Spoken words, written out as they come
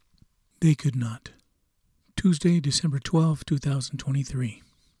They could not. Tuesday, December 12, 2023.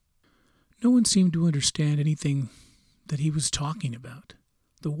 No one seemed to understand anything that he was talking about.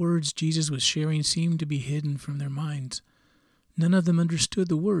 The words Jesus was sharing seemed to be hidden from their minds. None of them understood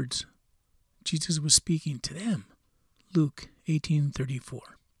the words. Jesus was speaking to them. Luke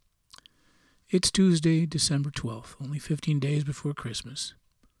 18:34. It's Tuesday, December 12th, only 15 days before Christmas.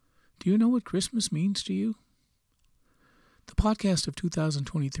 Do you know what Christmas means to you? The podcast of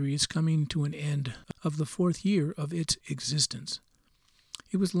 2023 is coming to an end of the fourth year of its existence.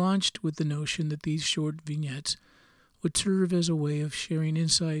 It was launched with the notion that these short vignettes would serve as a way of sharing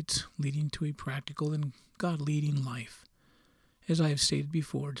insights leading to a practical and God-leading life. As I have stated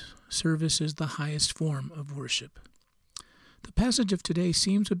before, service is the highest form of worship. The passage of today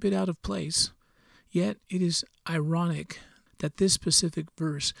seems a bit out of place, yet it is ironic that this specific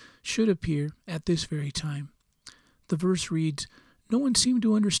verse should appear at this very time. The verse reads, "No one seemed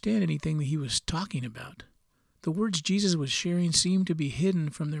to understand anything that he was talking about." The words Jesus was sharing seemed to be hidden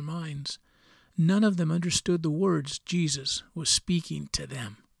from their minds. None of them understood the words Jesus was speaking to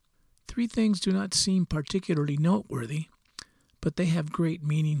them. Three things do not seem particularly noteworthy, but they have great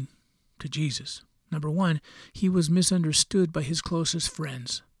meaning to Jesus. Number one, he was misunderstood by his closest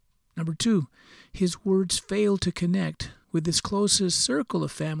friends. Number two, his words failed to connect with his closest circle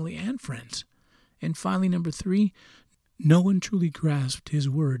of family and friends. And finally, number three, no one truly grasped his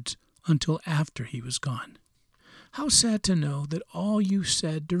words until after he was gone. How sad to know that all you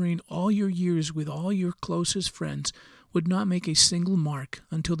said during all your years with all your closest friends would not make a single mark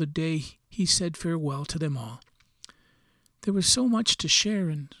until the day he said farewell to them all. There was so much to share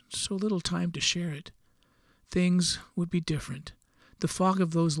and so little time to share it. Things would be different. The fog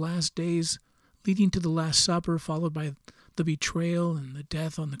of those last days leading to the Last Supper, followed by the betrayal and the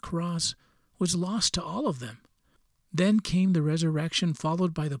death on the cross, was lost to all of them. Then came the resurrection,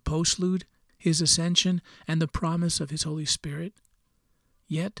 followed by the postlude, his ascension, and the promise of his Holy Spirit.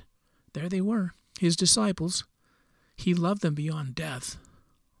 Yet, there they were, his disciples. He loved them beyond death.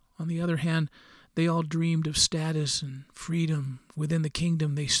 On the other hand, they all dreamed of status and freedom within the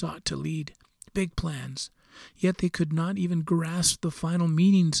kingdom they sought to lead. Big plans. Yet they could not even grasp the final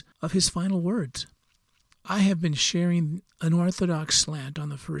meanings of his final words. I have been sharing an orthodox slant on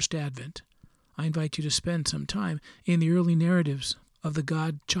the first Advent. I invite you to spend some time in the early narratives of the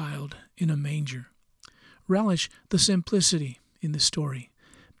God-child in a manger. Relish the simplicity in the story.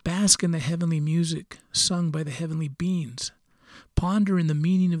 Bask in the heavenly music sung by the heavenly beings. Ponder in the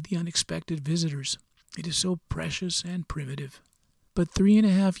meaning of the unexpected visitors. It is so precious and primitive. But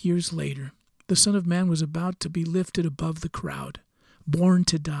 3.5 years later, the Son of Man was about to be lifted above the crowd, born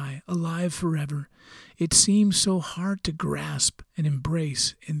to die, alive forever. It seems so hard to grasp and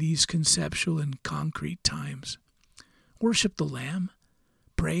embrace in these conceptual and concrete times. Worship the Lamb.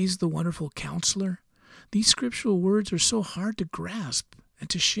 Praise the wonderful Counselor. These scriptural words are so hard to grasp and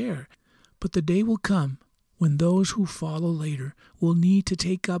to share, but the day will come when those who follow later will need to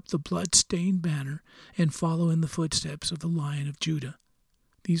take up the blood-stained banner and follow in the footsteps of the Lion of Judah.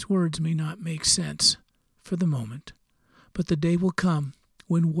 These words may not make sense for the moment, but the day will come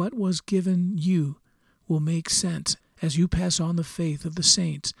when what was given you will make sense as you pass on the faith of the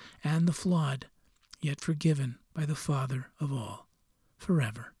saints and the flawed, yet forgiven by the Father of all,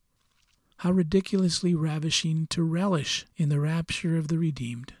 forever. How ridiculously ravishing to relish in the rapture of the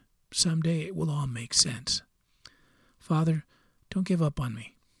redeemed. Someday it will all make sense. Father, don't give up on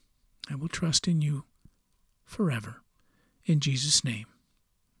me. I will trust in you forever. In Jesus' name,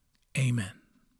 amen.